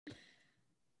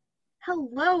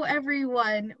Hello,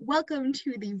 everyone. Welcome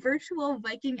to the virtual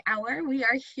Viking Hour. We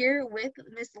are here with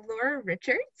Miss Laura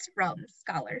Richards from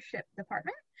Scholarship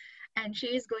Department, and she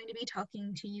is going to be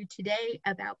talking to you today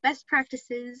about best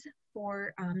practices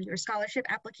for your scholarship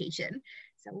application.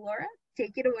 So Laura,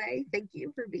 take it away. Thank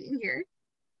you for being here.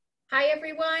 Hi,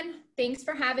 everyone. Thanks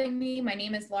for having me. My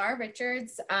name is Laura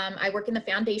Richards. I work in the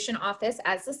foundation office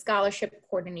as the scholarship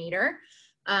coordinator.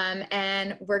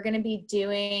 And we're going to be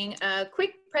doing a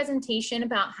quick presentation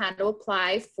about how to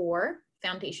apply for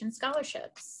foundation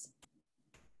scholarships.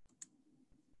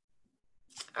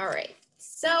 All right,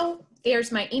 so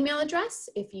there's my email address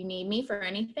if you need me for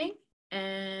anything.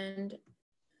 And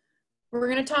we're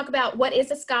going to talk about what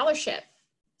is a scholarship.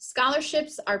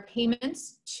 Scholarships are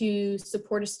payments to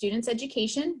support a student's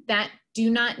education that do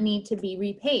not need to be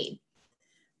repaid.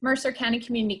 Mercer County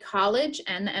Community College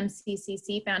and the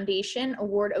MCCC Foundation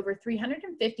award over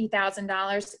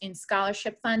 $350,000 in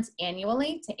scholarship funds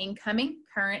annually to incoming,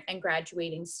 current, and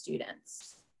graduating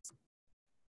students.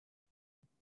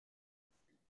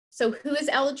 So who is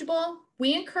eligible?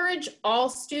 We encourage all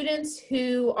students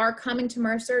who are coming to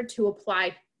Mercer to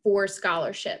apply for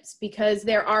scholarships because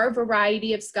there are a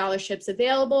variety of scholarships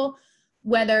available,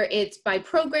 whether it's by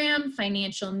program,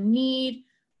 financial need,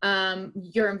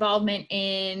 your involvement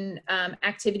in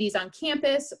activities on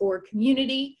campus or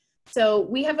community. So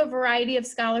we have a variety of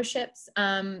scholarships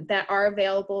that are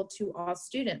available to all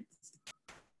students.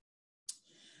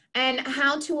 And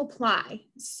how to apply.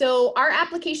 So our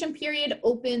application period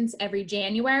opens every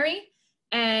January,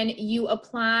 and you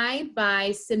apply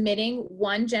by submitting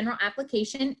one general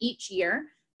application each year.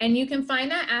 And you can find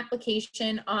that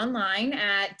application online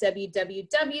at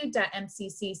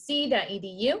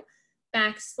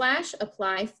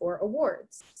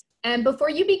www.mccc.edu/apply-for-awards. And before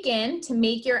you begin, to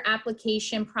make your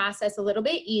application process a little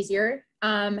bit easier,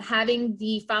 having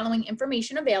the following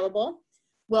information available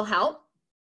will help.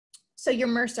 So your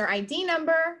Mercer ID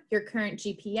number, your current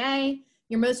GPA,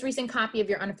 your most recent copy of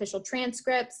your unofficial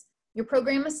transcripts, your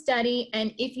program of study,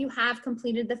 and if you have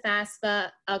completed the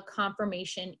FAFSA, a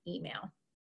confirmation email.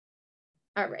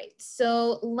 All right,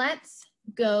 so let's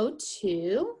go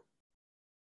to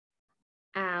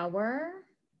our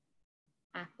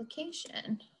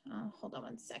application. Hold on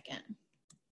one second.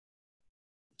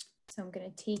 So I'm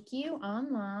going to take you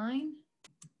online.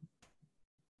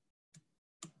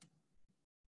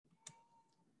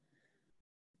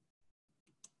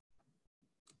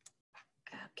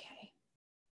 Okay,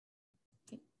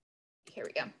 here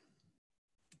we go.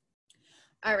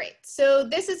 All right, so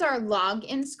this is our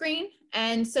login screen.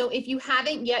 And so if you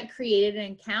haven't yet created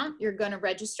an account, you're going to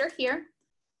register here.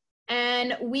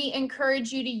 And we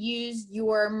encourage you to use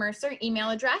your Mercer email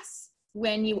address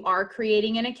when you are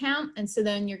creating an account. And so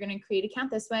then you're going to create an account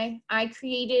this way. I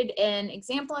created an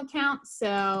example account,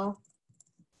 so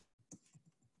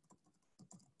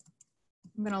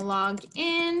I'm going to log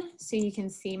in so you can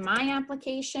see my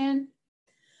application.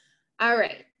 All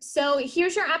right, so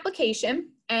here's your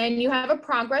application, and you have a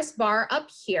progress bar up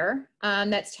here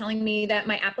that's telling me that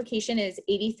my application is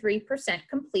 83%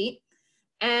 complete.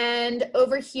 And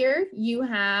over here, you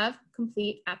have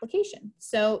complete application.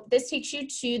 So this takes you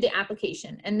to the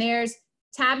application, and there's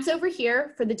tabs over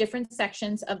here for the different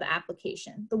sections of the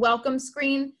application. The welcome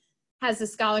screen has a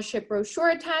scholarship brochure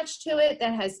attached to it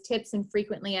that has tips and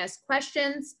frequently asked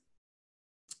questions.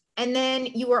 And then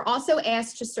you are also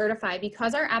asked to certify.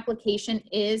 Because our application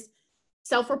is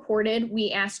self-reported,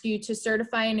 we ask you to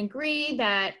certify and agree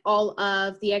that all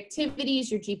of the activities,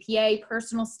 your GPA,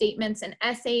 personal statements, and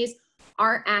essays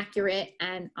are accurate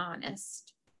and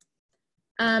honest.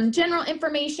 General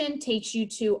information takes you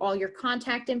to all your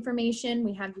contact information.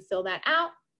 We have you fill that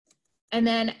out. And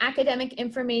then academic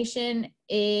information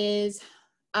is,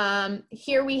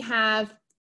 here we have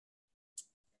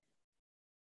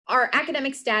our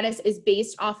academic status is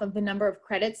based off of the number of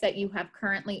credits that you have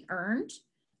currently earned.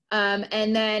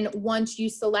 And then once you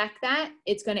select that,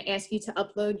 it's going to ask you to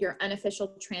upload your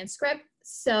unofficial transcript.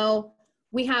 So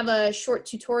we have a short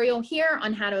tutorial here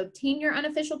on how to obtain your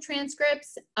unofficial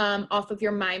transcripts off of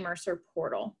your My Mercer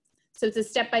portal. So it's a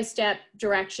step-by-step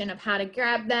direction of how to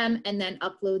grab them and then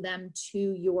upload them to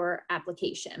your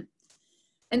application.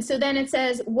 And so then it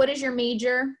says, what is your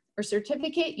major or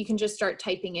certificate? You can just start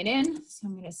typing it in. So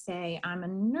I'm going to say I'm a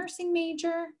nursing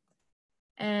major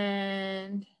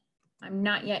and I'm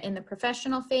not yet in the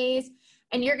professional phase.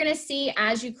 And you're going to see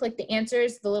as you click the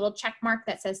answers, the little check mark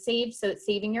that says save. So it's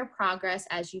saving your progress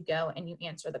as you go and you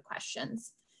answer the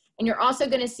questions. And you're also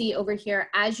going to see over here,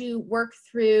 as you work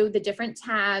through the different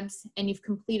tabs and you've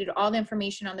completed all the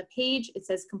information on the page, it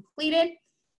says completed.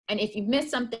 And if you've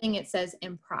missed something, it says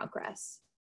in progress.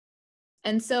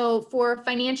 And so for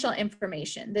financial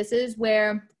information, this is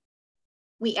where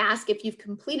we ask if you've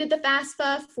completed the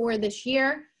FAFSA for this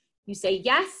year. You say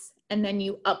yes, and then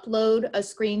you upload a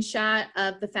screenshot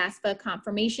of the FAFSA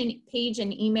confirmation page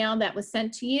and email that was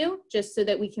sent to you, just so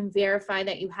that we can verify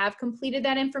that you have completed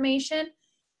that information.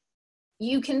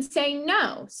 You can say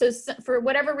no. So for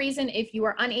whatever reason, if you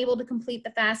are unable to complete the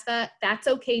FAFSA, that's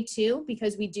okay too,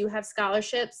 because we do have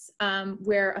scholarships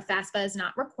where a FAFSA is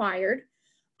not required.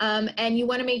 And you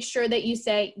want to make sure that you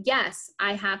say, yes,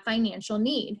 I have financial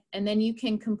need. And then you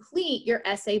can complete your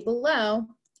essay below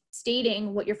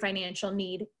stating what your financial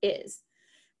need is.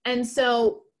 And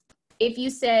so if you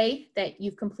say that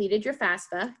you've completed your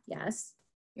FAFSA, yes,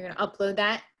 you're going to upload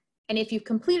that. And if you've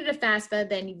completed a FAFSA,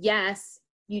 then yes,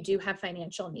 you do have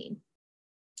financial need.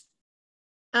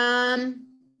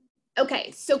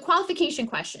 Okay, so qualification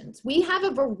questions. We have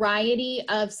a variety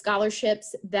of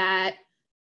scholarships that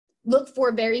look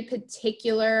for very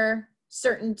particular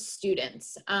certain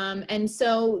students. And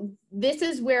so this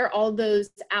is where all those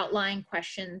outline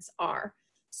questions are.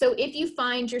 So if you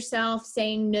find yourself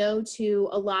saying no to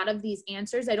a lot of these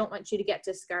answers, I don't want you to get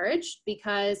discouraged,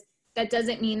 because that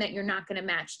doesn't mean that you're not going to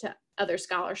match to other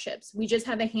scholarships. We just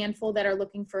have a handful that are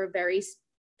looking for a very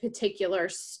particular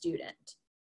student.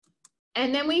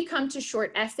 And then we come to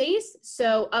short essays.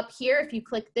 So up here, if you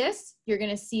click this, you're going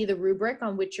to see the rubric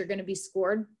on which you're going to be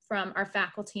scored from our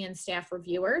faculty and staff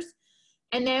reviewers.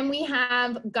 And then we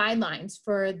have guidelines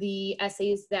for the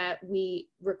essays that we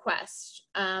request.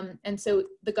 And so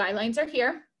the guidelines are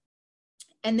here.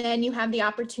 And then you have the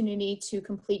opportunity to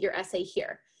complete your essay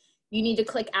here. You need to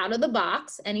click out of the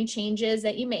box. Any changes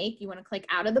that you make, you want to click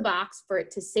out of the box for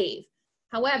it to save.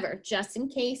 However, just in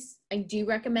case, I do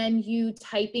recommend you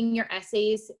typing your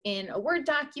essays in a Word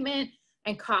document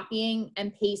and copying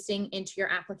and pasting into your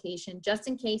application, just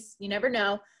in case. You never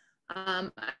know.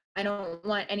 I don't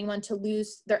want anyone to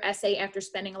lose their essay after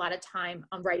spending a lot of time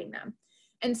on writing them.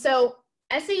 And so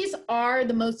essays are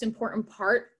the most important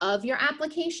part of your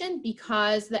application,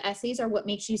 because the essays are what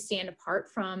makes you stand apart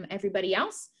from everybody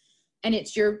else, and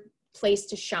it's your place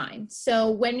to shine.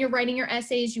 So when you're writing your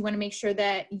essays, you want to make sure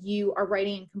that you are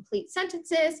writing in complete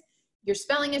sentences, your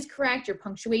spelling is correct, your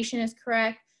punctuation is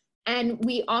correct. And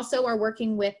we also are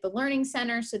working with the Learning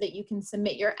Center so that you can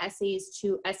submit your essays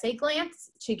to Essay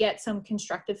Glance to get some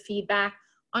constructive feedback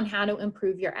on how to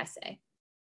improve your essay.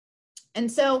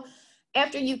 And so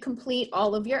after you complete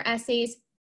all of your essays,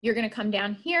 you're going to come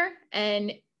down here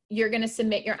and you're going to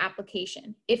submit your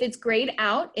application. If it's grayed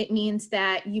out, it means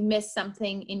that you missed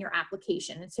something in your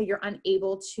application, and so you're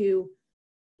unable to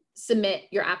submit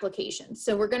your application.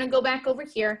 So we're going to go back over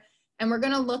here and we're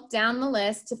going to look down the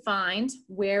list to find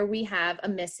where we have a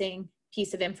missing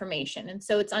piece of information. And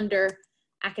so it's under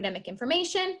academic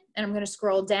information, and I'm going to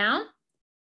scroll down.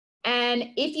 And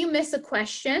if you miss a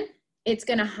question, it's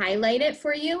going to highlight it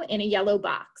for you in a yellow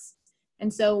box.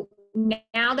 And so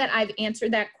now that I've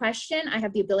answered that question, I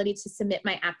have the ability to submit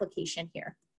my application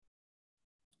here.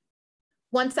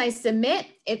 Once I submit,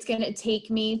 it's going to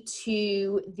take me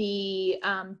to the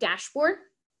dashboard,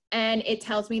 and it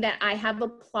tells me that I have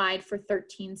applied for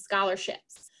 13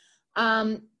 scholarships.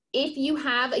 If you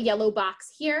have a yellow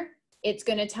box here, it's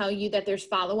going to tell you that there's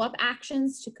follow-up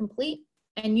actions to complete,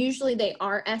 and usually they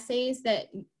are essays that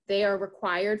they are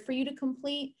required for you to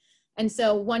complete. And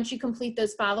so once you complete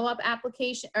those follow-up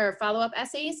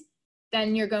essays,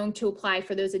 then you're going to apply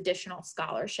for those additional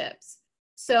scholarships.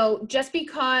 So just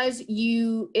because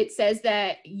it says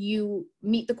that you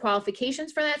meet the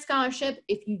qualifications for that scholarship,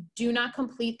 if you do not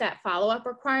complete that follow-up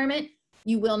requirement,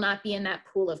 you will not be in that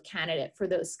pool of candidate for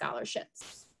those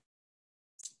scholarships.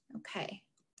 Okay.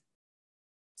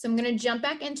 So I'm going to jump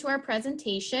back into our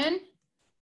presentation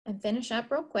and finish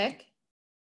up real quick.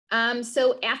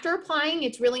 So after applying,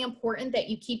 it's really important that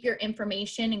you keep your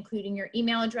information, including your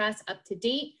email address, up to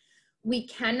date. We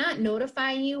cannot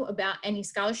notify you about any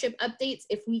scholarship updates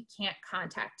if we can't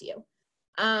contact you.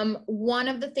 One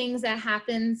of the things that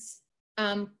happens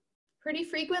pretty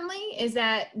frequently is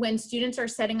that when students are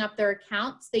setting up their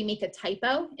accounts, they make a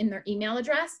typo in their email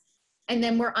address, and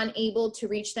then we're unable to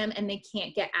reach them and they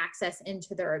can't get access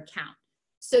into their account.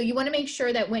 So you want to make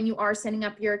sure that when you are setting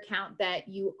up your account that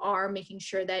you are making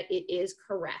sure that it is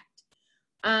correct.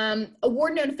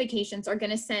 Award notifications are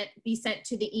going to be sent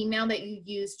to the email that you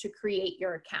use to create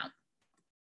your account.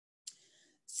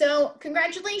 So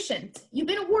congratulations, you've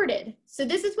been awarded. So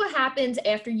this is what happens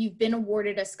after you've been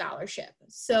awarded a scholarship.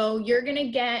 So you're going to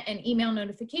get an email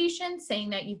notification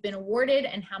saying that you've been awarded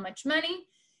and how much money.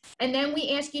 And then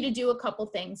we ask you to do a couple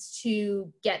things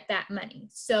to get that money.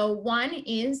 So one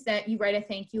is that you write a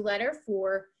thank you letter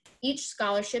for each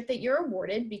scholarship that you're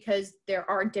awarded, because there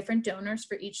are different donors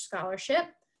for each scholarship.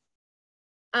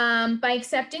 By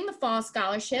accepting the fall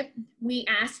scholarship, we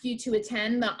ask you to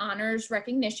attend the honors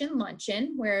recognition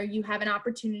luncheon, where you have an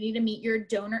opportunity to meet your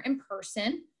donor in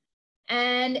person.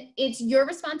 And it's your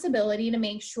responsibility to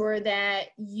make sure that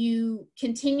you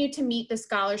continue to meet the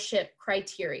scholarship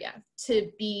criteria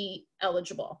to be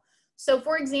eligible. So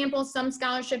for example, some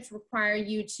scholarships require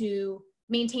you to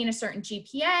maintain a certain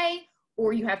GPA,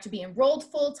 or you have to be enrolled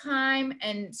full-time.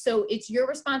 And so it's your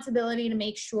responsibility to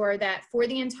make sure that for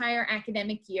the entire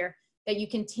academic year that you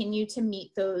continue to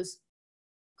meet those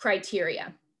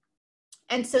criteria.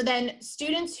 And so then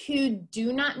students who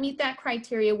do not meet that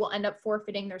criteria will end up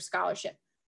forfeiting their scholarship.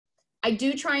 I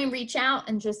do try and reach out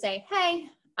and just say, hey,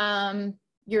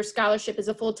 your scholarship is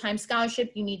a full-time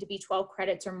scholarship. You need to be 12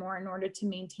 credits or more in order to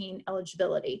maintain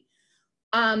eligibility.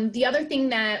 The other thing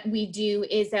that we do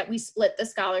is that we split the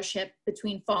scholarship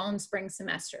between fall and spring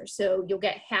semester. So you'll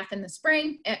get half in the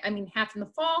spring, half in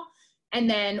the fall. And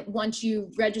then once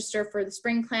you register for the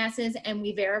spring classes and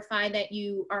we verify that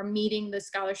you are meeting the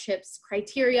scholarship's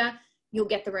criteria, you'll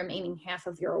get the remaining half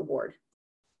of your award.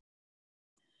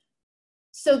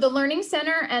 So the Learning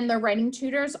Center and the Writing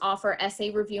Tutors offer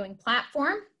essay reviewing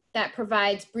platform that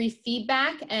provides brief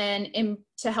feedback and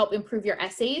to help improve your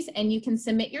essays. And you can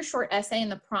submit your short essay in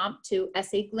the prompt to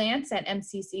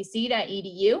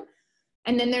essayglance@mccc.edu.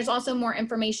 And then there's also more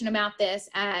information about this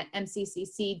at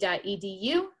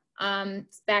mccc.edu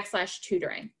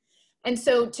 /tutoring. And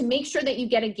so to make sure that you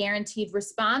get a guaranteed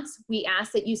response, we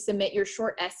ask that you submit your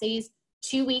short essays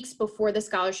 2 weeks before the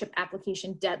scholarship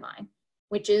application deadline,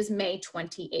 which is May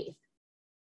 28th.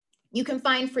 You can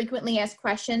find frequently asked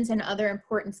questions and other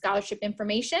important scholarship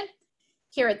information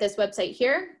here at this website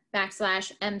here,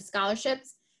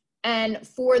 /mscholarships. And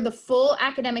for the full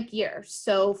academic year,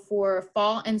 so for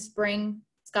fall and spring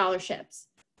scholarships,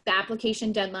 the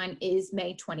application deadline is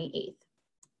May 28th.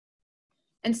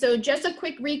 And so just a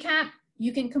quick recap,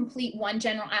 you can complete one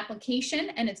general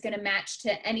application and it's going to match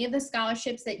to any of the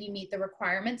scholarships that you meet the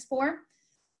requirements for.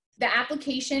 The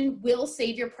application will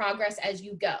save your progress as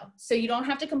you go. So you don't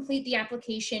have to complete the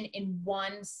application in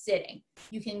one sitting.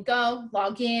 You can go,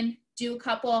 log in, do a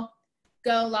couple,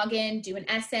 go, log in, do an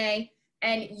essay,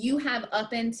 and you have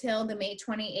up until the May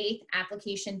 28th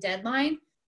application deadline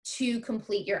to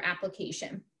complete your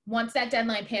application. Once that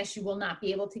deadline passes, you will not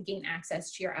be able to gain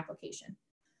access to your application.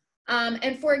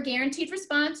 And for a guaranteed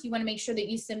response, you want to make sure that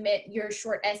you submit your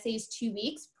short essays 2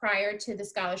 weeks prior to the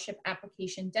scholarship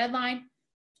application deadline.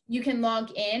 You can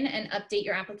log in and update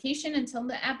your application until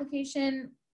the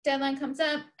application deadline comes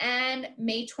up. And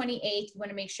May 28th, you want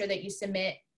to make sure that you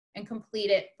submit and complete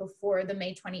it before the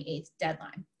May 28th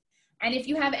deadline. And if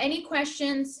you have any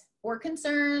questions or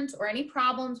concerns or any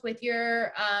problems with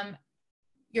your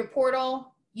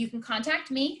portal, you can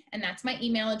contact me, and that's my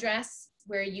email address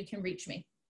where you can reach me.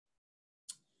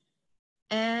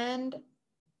 And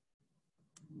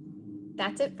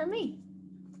that's it for me.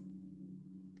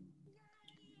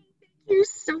 Thank you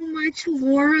so much,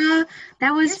 Laura.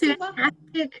 That was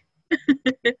fantastic.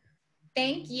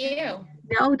 Thank you.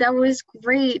 No, that was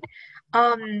great.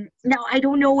 Now I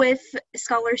don't know if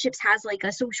Scholarships has like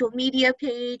a social media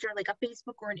page or like a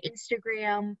Facebook or an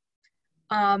Instagram.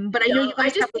 But I know you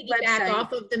guys have a website. Back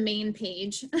off of the main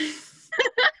page.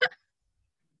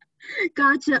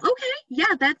 Gotcha. Okay.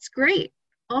 Yeah, that's great.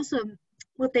 Awesome.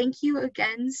 Well, thank you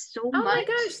again so much. Oh my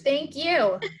gosh, thank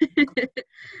you.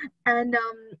 And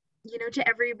you know, to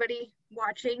everybody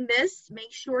watching this,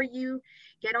 make sure you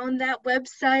get on that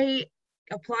website,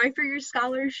 apply for your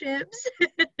scholarships,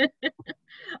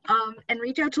 and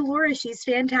reach out to Laura. She's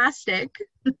fantastic.